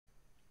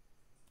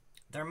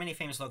There are many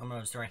famous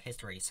locomotives throughout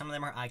history. Some of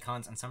them are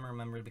icons, and some are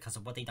remembered because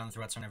of what they've done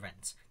throughout certain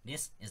events.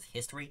 This is the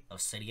history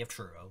of City of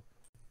Truro.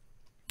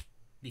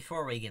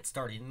 Before we get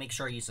started, make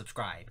sure you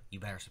subscribe. You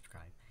better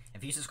subscribe.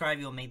 If you subscribe,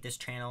 you'll make this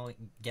channel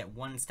get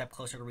one step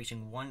closer to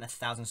reaching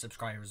 1,000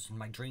 subscribers.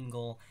 My dream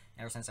goal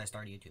ever since I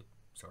started YouTube,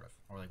 sort of.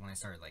 Or like when I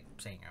started like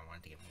saying I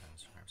wanted to get 1,000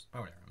 subscribers.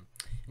 Or whatever.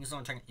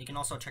 You can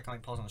also check out my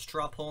polls on the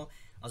straw poll,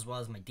 as well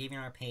as my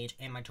DeviantArt page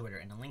and my Twitter,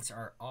 and the links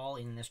are all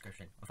in the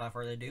description. Without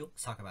further ado,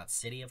 let's talk about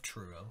City of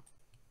Truro.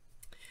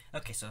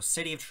 Okay, so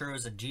City of Truro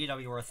is a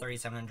GWR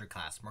 3700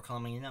 class, more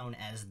commonly known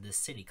as the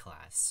City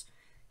class.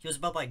 He was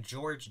built by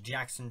George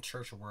Jackson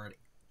Churchward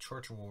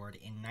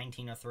in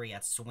 1903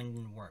 at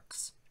Swindon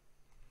Works.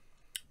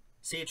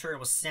 City of Truro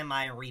was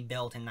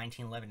semi-rebuilt in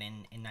 1911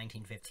 and in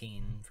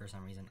 1915 for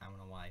some reason, I don't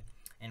know why,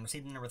 and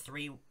received the number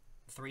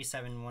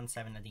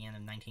 3717 at the end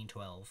of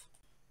 1912.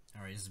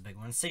 Alright, this is a big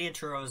one. City of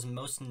Truro is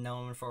most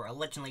known for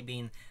allegedly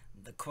being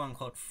the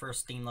quote-unquote first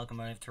steam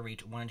locomotive to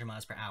reach 100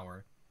 miles per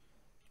hour.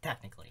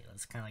 Technically,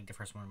 that's kind of like the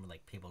first one where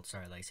like people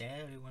started like saying,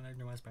 hey,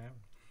 100 miles per hour.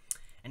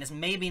 And this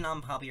may be an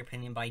unpopular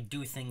opinion, but I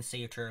do think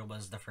City of Truro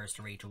was the first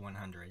to reach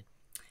 100.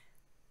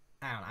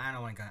 I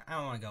don't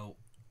want to go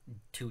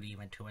too deep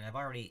into it. I've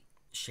already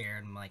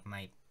shared like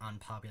my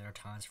unpopular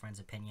Tom's Friends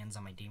opinions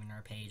on my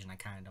DeviantArt page, and I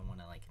kind of don't want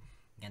to like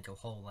get into a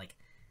whole like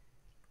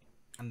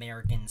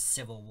American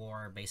Civil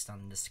War based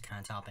on this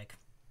kind of topic.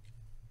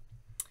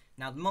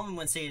 Now, the moment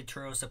when City of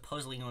Truro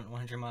supposedly went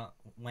 100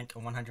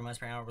 miles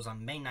per hour was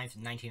on May 9th,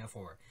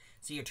 1904.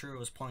 City of Truro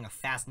was pulling a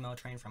fast mail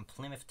train from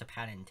Plymouth to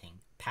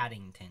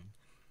Paddington.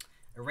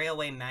 A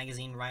railway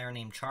magazine writer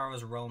named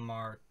Charles Rowe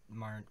Martin,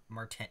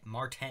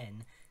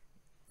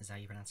 is that how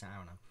you pronounce it? I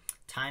don't know,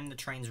 timed the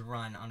train's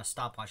run on a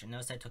stopwatch and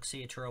noticed that it took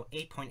City of Truro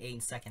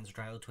 8.8 seconds to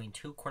drive between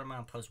two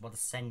quarter-mile posts while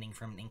descending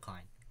from an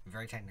incline.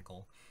 Very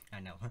technical, I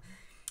know.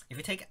 If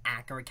you take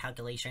accurate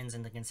calculations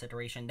into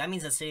consideration, that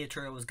means that City of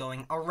Truro was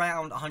going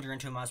around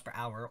 102 miles per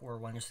hour, or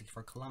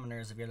 164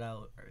 kilometers if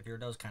you're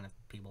those kind of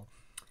people.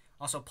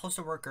 Also, a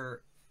postal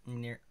worker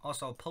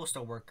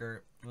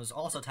was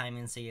also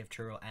timing City of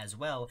Truro as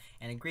well,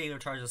 and agreed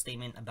with Charles'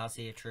 statement about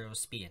City of Truro's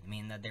speed,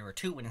 meaning that there were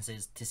two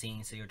witnesses to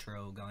seeing City of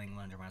Truro going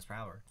 100 miles per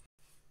hour.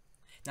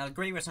 Now, the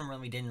Great Western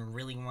Railway didn't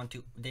really want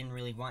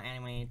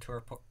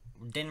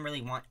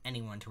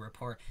anyone to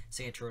report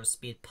City of Truro's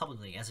speed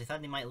publicly, as they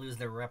thought they might lose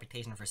their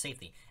reputation for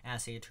safety,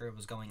 as City of Truro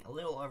was going a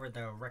little over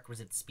the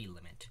requisite speed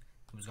limit.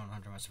 It was going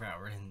 100 miles per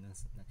hour, and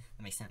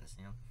that makes sense,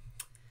 you know?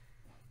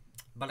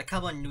 But a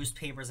couple of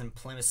newspapers in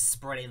Plymouth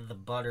spread the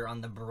butter on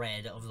the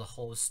bread of the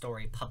whole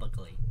story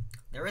publicly.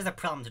 There is a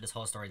problem to this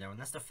whole story, though, and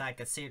that's the fact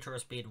that City of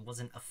Truro's speed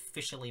wasn't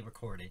officially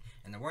recorded,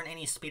 and there weren't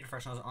any speed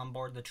professionals on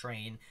board the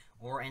train,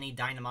 or any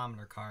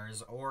dynamometer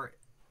cars, or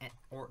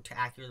to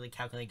accurately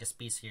calculate the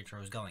speed City of Truro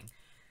was going.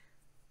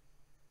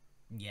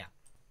 Yeah.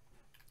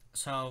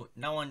 So,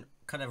 no one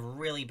could have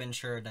really been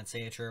sure that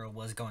City of Truro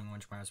was going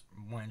 100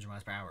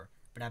 miles per hour.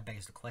 But that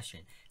begs the question,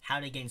 how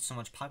did it gain so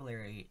much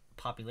popularity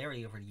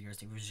over the years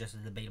if it was just a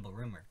debatable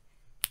rumor?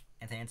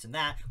 And to answer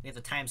that, we have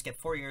to time skip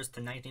 4 years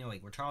to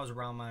 1908, where Charles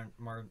Rowe Martin,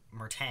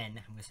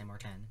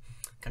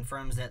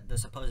 confirms that the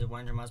supposed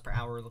 100 miles per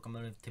hour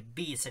locomotive to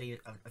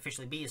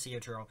officially be a City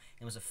of Truro,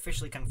 and was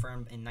officially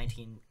confirmed in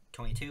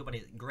 1922 by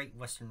the Great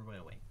Western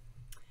Railway.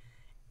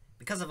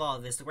 Because of all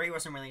of this, the Great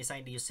Western Railway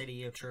decided to use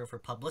City of Truro for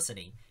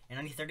publicity. In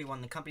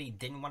 1931, the company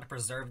didn't want to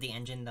preserve the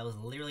engine that was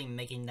literally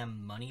making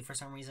them money for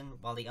some reason,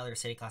 while the other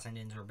City-class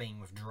engines were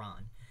being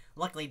withdrawn.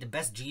 Luckily, the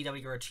best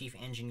GWR chief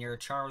engineer,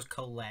 Charles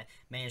Collett,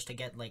 managed to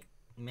get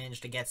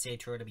City of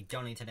Truro to be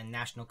donated to the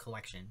National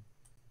Collection.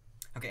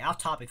 Okay, off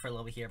topic for a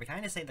little bit here, but can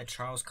I just say that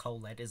Charles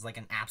Collett is like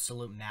an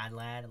absolute mad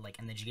lad, like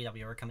in the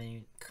GWR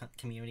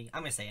community?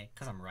 I'm gonna say it,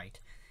 because I'm right.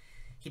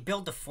 He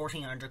built the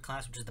 1400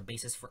 class, which is the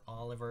basis for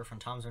Oliver from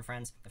Tom's and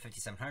Friends, the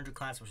 5700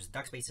 class, which is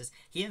Duck's basis.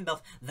 He even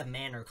built the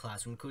Manor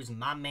class, which includes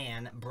my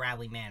man,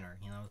 Bradley Manor.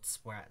 You know, it's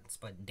what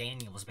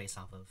Daniel was based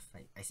off of.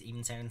 I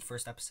even said in the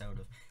first episode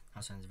of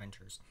House and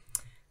Adventures.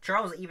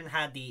 Charles even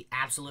had the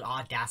absolute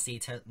audacity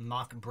to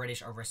mock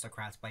British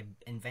aristocrats by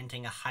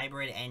inventing a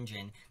hybrid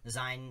engine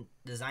designed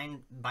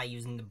by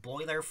using the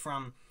boiler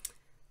from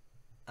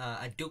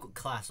a Duke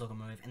class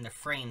locomotive and the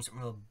frames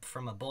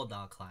from a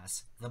Bulldog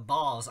class. The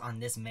balls on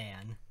this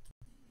man.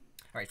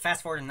 Alright,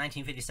 fast forward to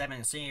 1957,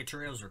 and City of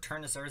Truro was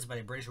returned to service by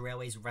the British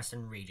Railways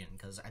Western Region,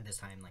 because at this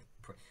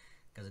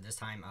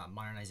time,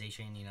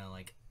 modernization, you know,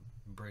 like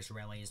British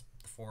Railways,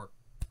 the four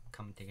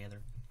come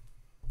together.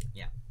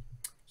 Yeah.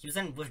 He was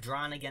then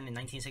withdrawn again in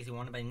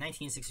 1961, but in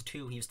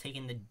 1962 he was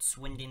taken to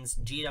Swindon's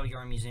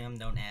GWR museum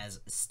known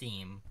as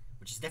Steam,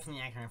 which is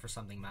definitely an acronym for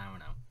something, but I don't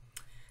know.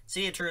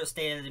 City of Truro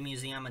stayed at the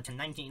museum until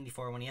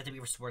 1984 when he had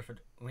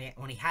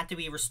to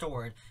be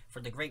restored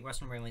for the Great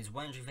Western Railway's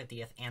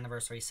 150th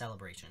anniversary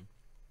celebration.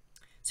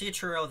 City of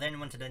Truro then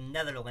went to the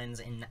Netherlands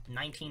in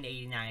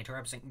 1989 to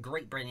represent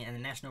Great Britain in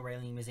the National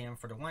Railway Museum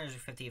for the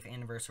 150th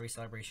anniversary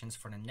celebrations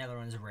for the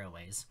Netherlands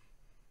Railways.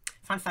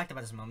 Fun fact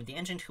about this moment, the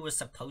engine who was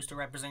supposed to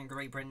represent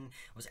Great Britain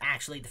was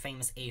actually the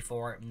famous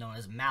A4 known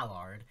as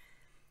Mallard.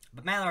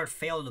 But Mallard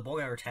failed the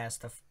boiler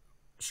test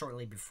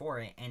shortly before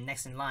it, and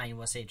next in line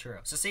was Say Truro.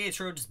 So Say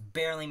Truro just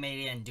barely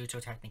made it in due to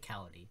a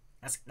technicality.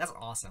 That's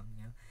awesome,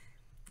 you know.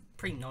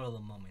 Pretty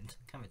notable moment,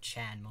 kind of a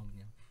Chad moment,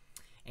 you know.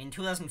 In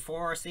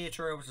 2004, Say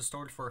Truro was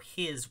restored for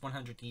his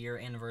 100th year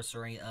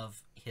anniversary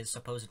of his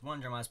supposed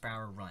 100 miles per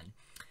hour run.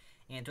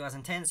 In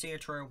 2010, Say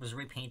Truro was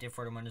repainted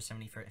for the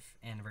 175th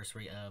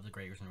anniversary of the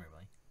Great Western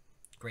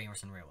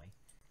Railway.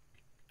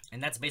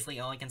 And that's basically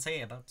all I can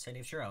say about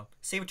Say Truro.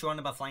 Say what you want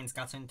about Flying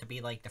Scotsman to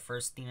be like the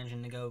first steam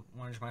engine to go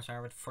 100 miles per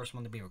hour, the first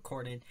one to be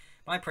recorded.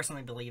 But I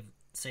personally believe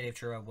Say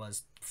Truro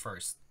was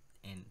first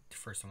in the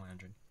first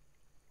 100.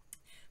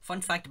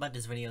 Fun fact about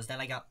this video is that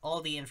I got all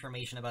the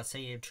information about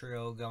Say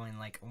Truro going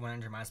like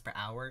 100 miles per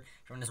hour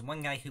from this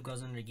one guy who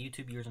goes under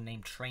YouTube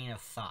username Train of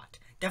Thought.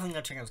 Definitely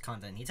go check out his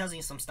content. He tells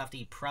you some stuff that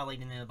you probably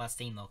didn't know about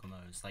steam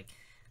locomotives. Like,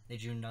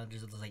 did you know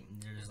there's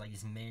like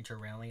this miniature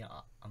railway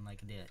on like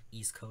the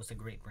east coast of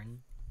Great Britain?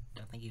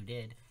 Don't think you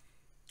did.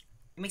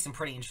 He makes some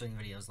pretty interesting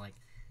videos. Like,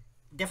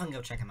 definitely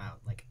go check him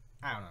out. Like,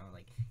 I don't know.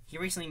 Like, he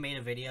recently made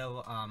a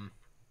video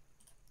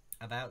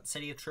about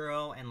City of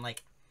Truro, and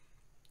like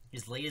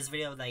his latest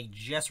video that I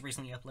just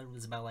recently uploaded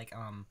was about like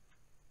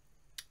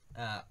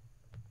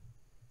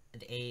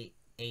the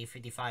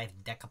A55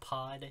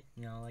 decapod.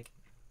 You know, like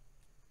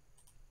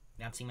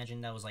that steam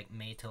engine that was like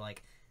made to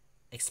like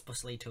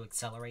explicitly to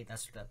accelerate.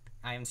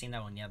 I haven't seen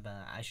that one yet, but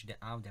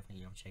I'll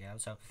definitely go check it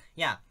out. So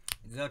yeah,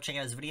 go check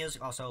out his videos.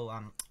 Also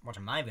watch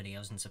my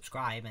videos and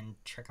subscribe, and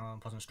check out my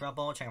Puzzle and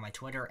Struggle, check out my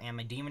Twitter and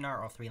my Demon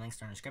Art, all 3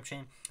 links are in the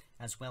description,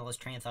 as well as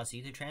Train of Thought's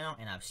YouTube channel,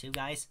 and I'll see you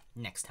guys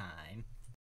next time.